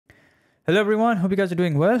Hello everyone, hope you guys are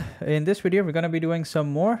doing well. In this video, we're going to be doing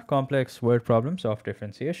some more complex word problems of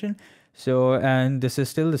differentiation. And this is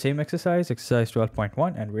still the same exercise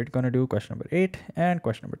 12.1, and we're going to do question number 8 and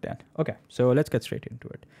question number 10. Okay, so let's get straight into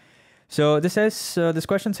it. So this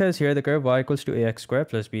question says here the curve y equals to ax squared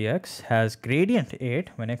plus bx has gradient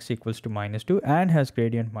 8 when x equals to minus 2 and has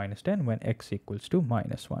gradient minus 10 when x equals to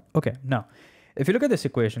minus 1. Okay, now if you look at this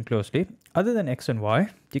equation closely, other than x and y,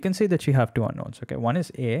 you can see that you have two unknowns. Okay, one is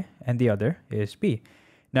a and the other is b.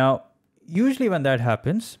 Now, usually when that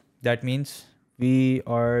happens, that means we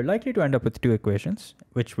are likely to end up with two equations,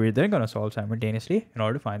 which we're then going to solve simultaneously in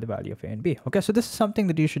order to find the value of a and b. Okay, so this is something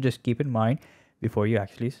that you should just keep in mind before you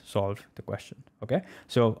actually solve the question. Okay,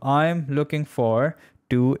 so I'm looking for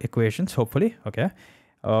two equations, hopefully. Okay.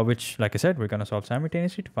 Which, like I said, we're going to solve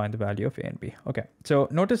simultaneously to find the value of a and b. Okay, so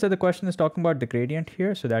notice that the question is talking about the gradient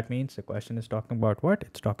here. So that means the question is talking about what?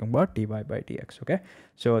 It's talking about dy by dx, okay?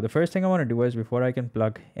 So the first thing I want to do is, before I can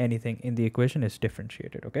plug anything in the equation, is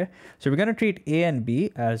differentiate it, okay? So we're going to treat a and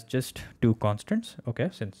b as just two constants,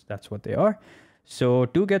 okay, since that's what they are. So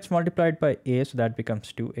 2 gets multiplied by a, so that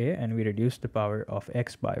becomes 2a, and we reduce the power of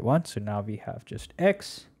x by 1. So now we have just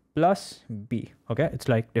x plus b. Okay, it's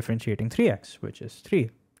like differentiating 3x, which is 3,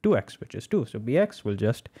 2x, which is 2. So bx will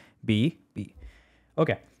just be b.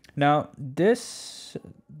 Okay, now this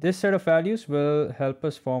set of values will help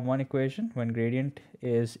us form one equation when gradient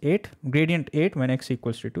is 8. Gradient 8 when x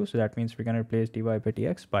equals to 2. So that means we're going to replace dy by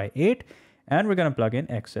dx by 8, and we're going to plug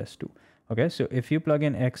in x as 2. Okay, so if you plug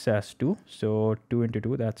in x as 2, so 2 into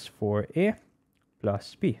 2, that's 4a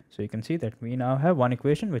plus b. So you can see that we now have one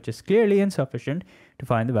equation which is clearly insufficient to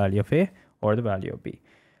find the value of a or the value of b.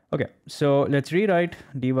 Okay, so let's rewrite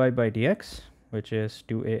dy by dx, which is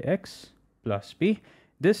 2ax plus b.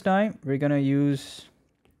 This time we're going to use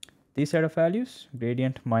these set of values,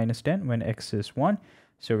 gradient minus 10 when x is 1.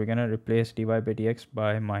 So we're going to replace dy by dx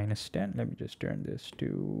by minus 10. Let me just turn this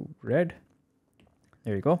to red.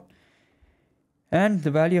 There you go. And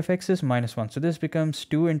the value of x is minus 1. So this becomes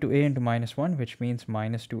 2 into a into minus 1, which means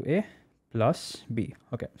minus 2a plus b.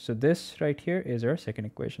 Okay, so this right here is our second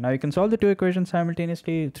equation. Now you can solve the two equations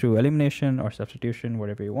simultaneously through elimination or substitution,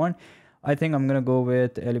 whatever you want. I think I'm going to go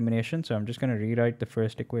with elimination. So I'm just going to rewrite the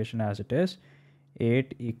first equation as it is.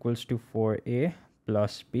 8 equals to 4a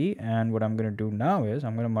plus b. And what I'm going to do now is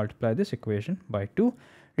I'm going to multiply this equation by 2.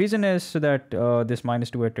 Reason is so that this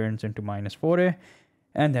minus 2a turns into minus 4a.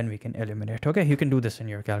 And then we can eliminate. Okay, you can do this in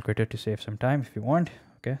your calculator to save some time if you want.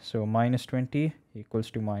 Okay, so minus 20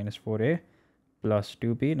 equals to minus 4a plus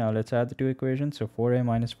 2b. Now let's add the two equations. So 4a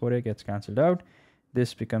minus 4a gets cancelled out.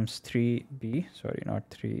 This becomes 3b, sorry, not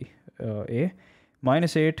 3a.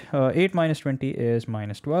 Minus 8, 8 minus 20 is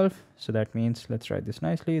minus 12. So that means, let's write this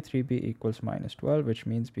nicely, 3b equals minus 12, which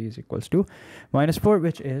means b is equals to minus 4,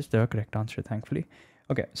 which is the correct answer, thankfully.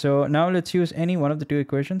 Okay, so now let's use any one of the two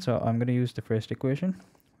equations. So I'm going to use the first equation,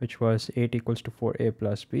 which was 8 equals to 4a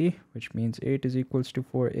plus b, which means 8 is equals to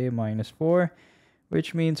 4a minus 4,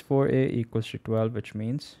 which means 4a equals to 12, which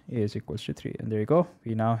means a is equals to 3. And there you go.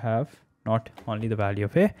 We now have not only the value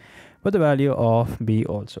of a, but the value of b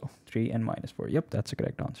also, 3 and minus 4. Yep, that's the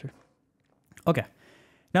correct answer. Okay,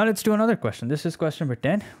 now let's do another question. This is question number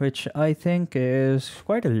 10, which I think is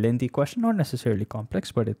quite a lengthy question, not necessarily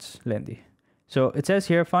complex, but it's lengthy. So it says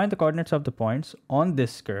here, find the coordinates of the points on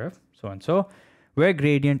this curve, so and so, where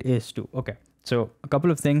gradient is 2. Okay, so a couple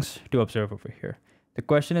of things to observe over here. The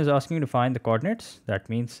question is asking you to find the coordinates. That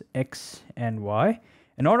means x and y.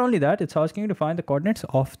 And not only that, it's asking you to find the coordinates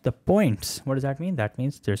of the points. What does that mean? That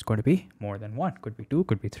means there's going to be more than one. Could be 2,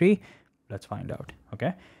 could be 3. Let's find out,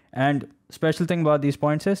 okay? And special thing about these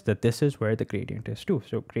points is that this is where the gradient is 2.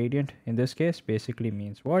 So gradient in this case basically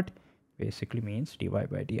means what? Basically means dy by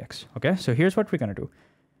dx. Okay, so here's what we're going to do.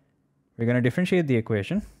 We're going to differentiate the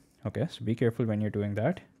equation. Okay, so be careful when you're doing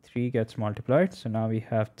that. 3 gets multiplied. So now we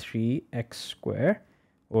have 3x squared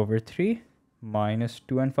over 3 minus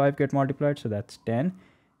 2 and 5 get multiplied. So that's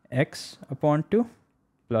 10x upon 2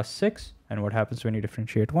 plus 6. And what happens when you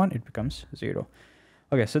differentiate 1? It becomes 0.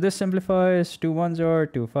 Okay, so this simplifies. 2 1s are,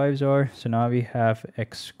 2 5s are. So now we have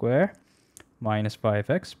x squared minus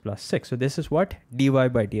 5x plus 6. So this is what dy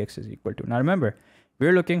by dx is equal to. Now remember,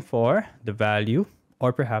 we're looking for the value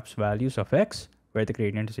or perhaps values of x where the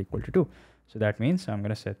gradient is equal to 2. So that means I'm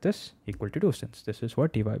going to set this equal to 2 since this is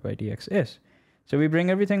what dy by dx is. So we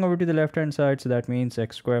bring everything over to the left hand side. So that means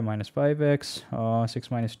x squared minus 5x,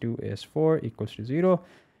 6 minus 2 is 4 equals to 0.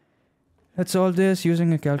 Let's solve this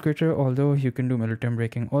using a calculator, although you can do middle term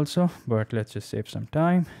breaking also, but let's just save some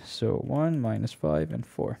time. So 1 minus 5 and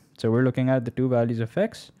 4. So we're looking at the two values of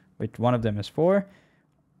x, which one of them is 4,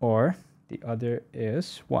 or The other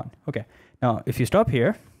is 1. Okay, now if you stop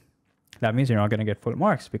here, that means you're not going to get full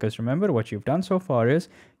marks, because remember what you've done so far is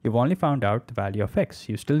you've only found out the value of x.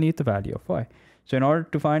 You still need the value of y. So in order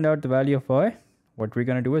to find out the value of y, what we're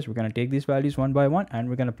going to do is we're going to take these values one by one and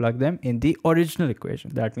we're going to plug them in the original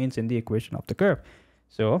equation. That means in the equation of the curve.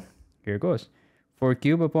 So here goes. 4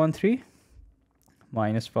 cube upon 3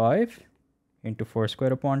 minus 5 into 4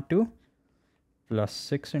 square upon 2 plus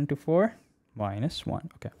 6 into 4 minus 1.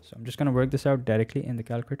 Okay, so I'm just going to work this out directly in the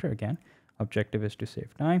calculator. Again, objective is to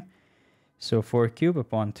save time. So 4 cube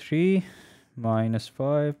upon 3 minus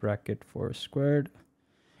 5 bracket 4 squared.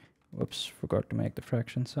 Whoops, forgot to make the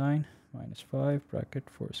fraction sign. Minus 5 bracket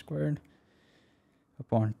 4 squared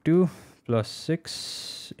upon 2 plus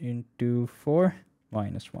 6 into 4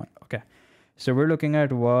 minus 1. Okay, so we're looking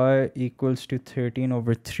at y equals to 13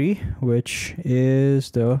 over 3, which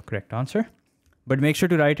is the correct answer. But make sure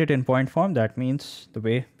to write it in point form. That means the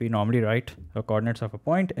way we normally write the coordinates of a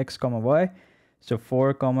point, x comma y. So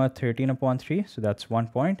 4 comma 13 upon 3, so that's 1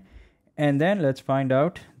 point. And then let's find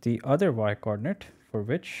out the other y coordinate, for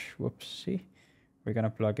which, whoopsie, we're going to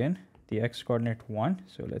plug in the x coordinate 1.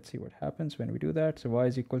 So let's see what happens when we do that. So y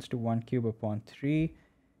is equals to 1 cube upon 3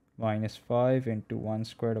 minus 5 into 1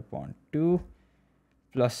 squared upon 2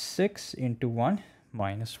 plus 6 into 1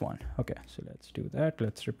 minus 1. Okay, so let's do that.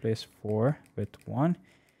 Let's replace 4 with 1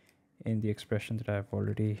 in the expression that I've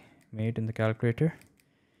already made in the calculator.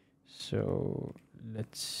 So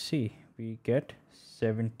let's see, we get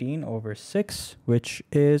 17 over 6, which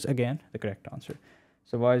is again the correct answer.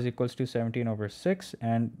 So y is equals to 17 over 6,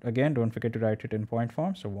 and again don't forget to write it in point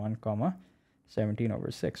form. So 1 comma 17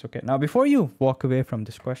 over 6. Okay, now before you walk away from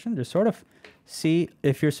this question, just sort of see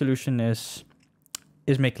if your solution is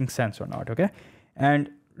making sense or not. Okay, and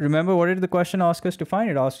remember, what did the question ask us to find?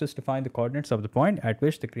 It asked us to find the coordinates of the point at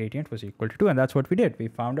which the gradient was equal to 2, and that's what we did. We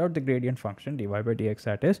found out the gradient function dy by dx,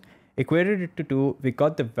 that is, equated it to 2. We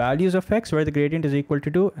got the values of x where the gradient is equal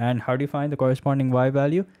to 2, and how do you find the corresponding y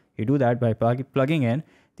value? You do that by plugging in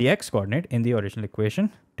the x coordinate in the original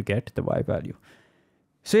equation to get the y value.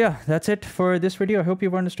 So yeah, that's it for this video. I hope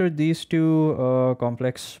you've understood these two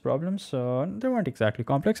complex problems. They weren't exactly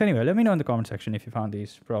complex. Anyway, let me know in the comment section if you found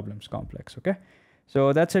these problems complex, okay?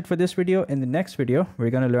 So that's it for this video. In the next video,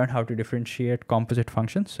 we're going to learn how to differentiate composite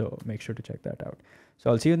functions. So make sure to check that out.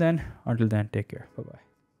 So I'll see you then. Until then, take care. Bye-bye.